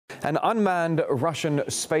An unmanned Russian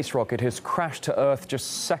space rocket has crashed to Earth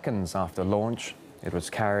just seconds after launch. It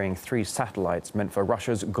was carrying 3 satellites meant for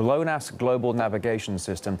Russia's GLONASS global navigation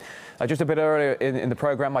system. Just a bit earlier in the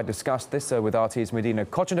program, I discussed this with RT's Medina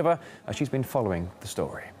Kochenova. She's been following the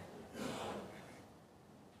story.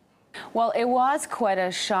 Well, it was quite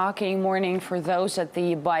a shocking morning for those at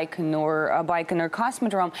the Baikonur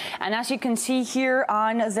cosmodrome. And as you can see here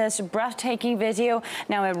on this breathtaking video,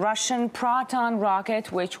 now a Russian Proton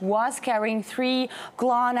rocket, which was carrying 3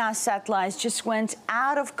 GLONASS satellites, just went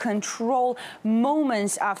out of control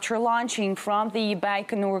moments after launching from the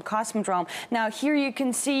Baikonur cosmodrome. Now, here you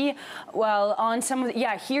can see, well, on some of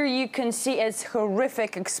the, here you can see its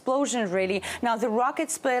horrific explosion, really. Now, the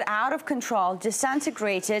rocket split out of control,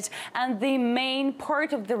 disintegrated, and the main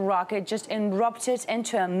part of the rocket just erupted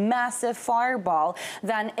into a massive fireball.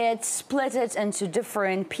 Then it split it into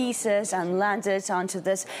different pieces and landed onto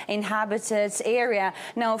this inhabited area.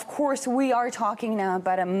 Now, of course, we are talking now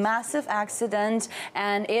about a massive accident,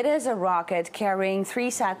 and it is a rocket carrying 3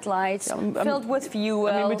 satellites filled with fuel.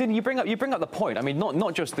 I mean, you bring up the point. I mean,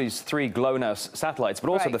 not just these 3 GLONASS satellites, but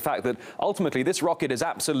also the fact that ultimately this rocket is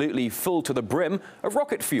absolutely full to the brim of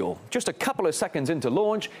rocket fuel. Just a couple of seconds into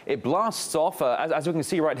launch, it blasts off. As we can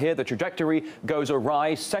see right here, the trajectory goes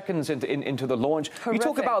awry seconds into the launch. Horrific, you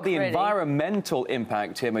talk about the really. Environmental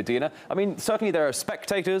impact here, Medina. I mean, certainly there are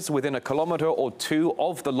spectators within 1 kilometer or 2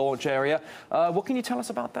 of the launch area. What can you tell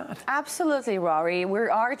us about that? Absolutely, Rory. We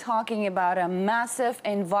are talking about a massive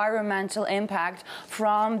environmental impact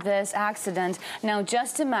from this accident. Now,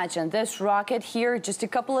 just imagine this rocket here, just a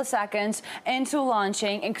couple of seconds into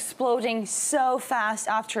launching, exploding so fast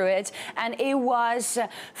after it, and it was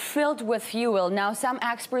filled with fuel. Now, some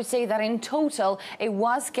experts say that in total, it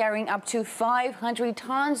was carrying up to 500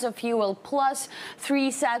 tons of fuel, plus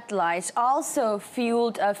 3 satellites, also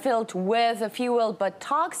filled with fuel, but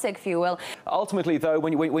toxic fuel. Ultimately, though,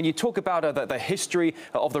 when you talk about the history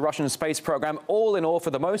of the Russian space program, all in all, for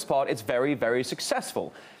the most part, it's very, very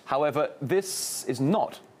successful. However, this is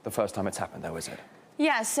not the first time it's happened, though, is it?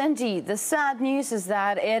 Yes, indeed. The sad news is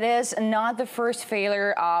that it is not the first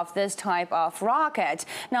failure of this type of rocket.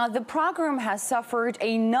 Now, the program has suffered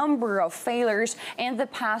a number of failures in the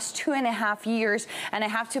past 2.5 years, and I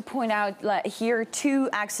have to point out here 2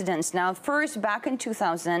 accidents. Now, first, back in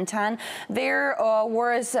 2010, there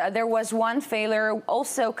was 1 failure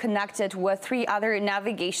also connected with 3 other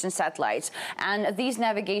navigation satellites, and these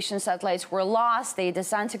navigation satellites were lost. They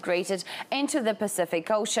disintegrated into the Pacific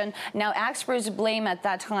Ocean. Now, experts blame at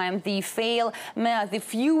that time the fuel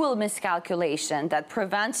miscalculation that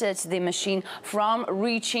prevented the machine from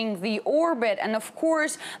reaching the orbit. And of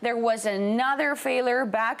course, there was another failure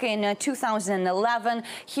back in 2011.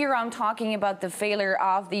 Here I'm talking about the failure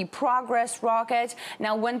of the Progress rocket.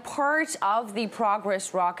 Now, when part of the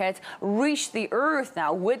Progress rocket reached the Earth,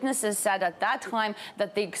 now witnesses said at that time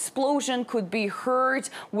that the explosion could be heard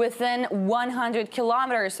within 100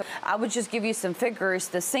 kilometers. I would just give you some figures.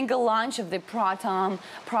 The single launch of the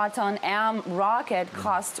Proton-M rocket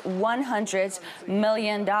cost $100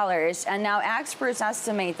 million. And now experts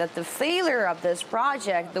estimate that the failure of this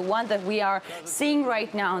project, the one that we are seeing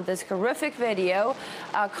right now in this horrific video,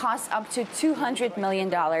 costs up to $200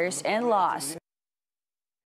 million in loss.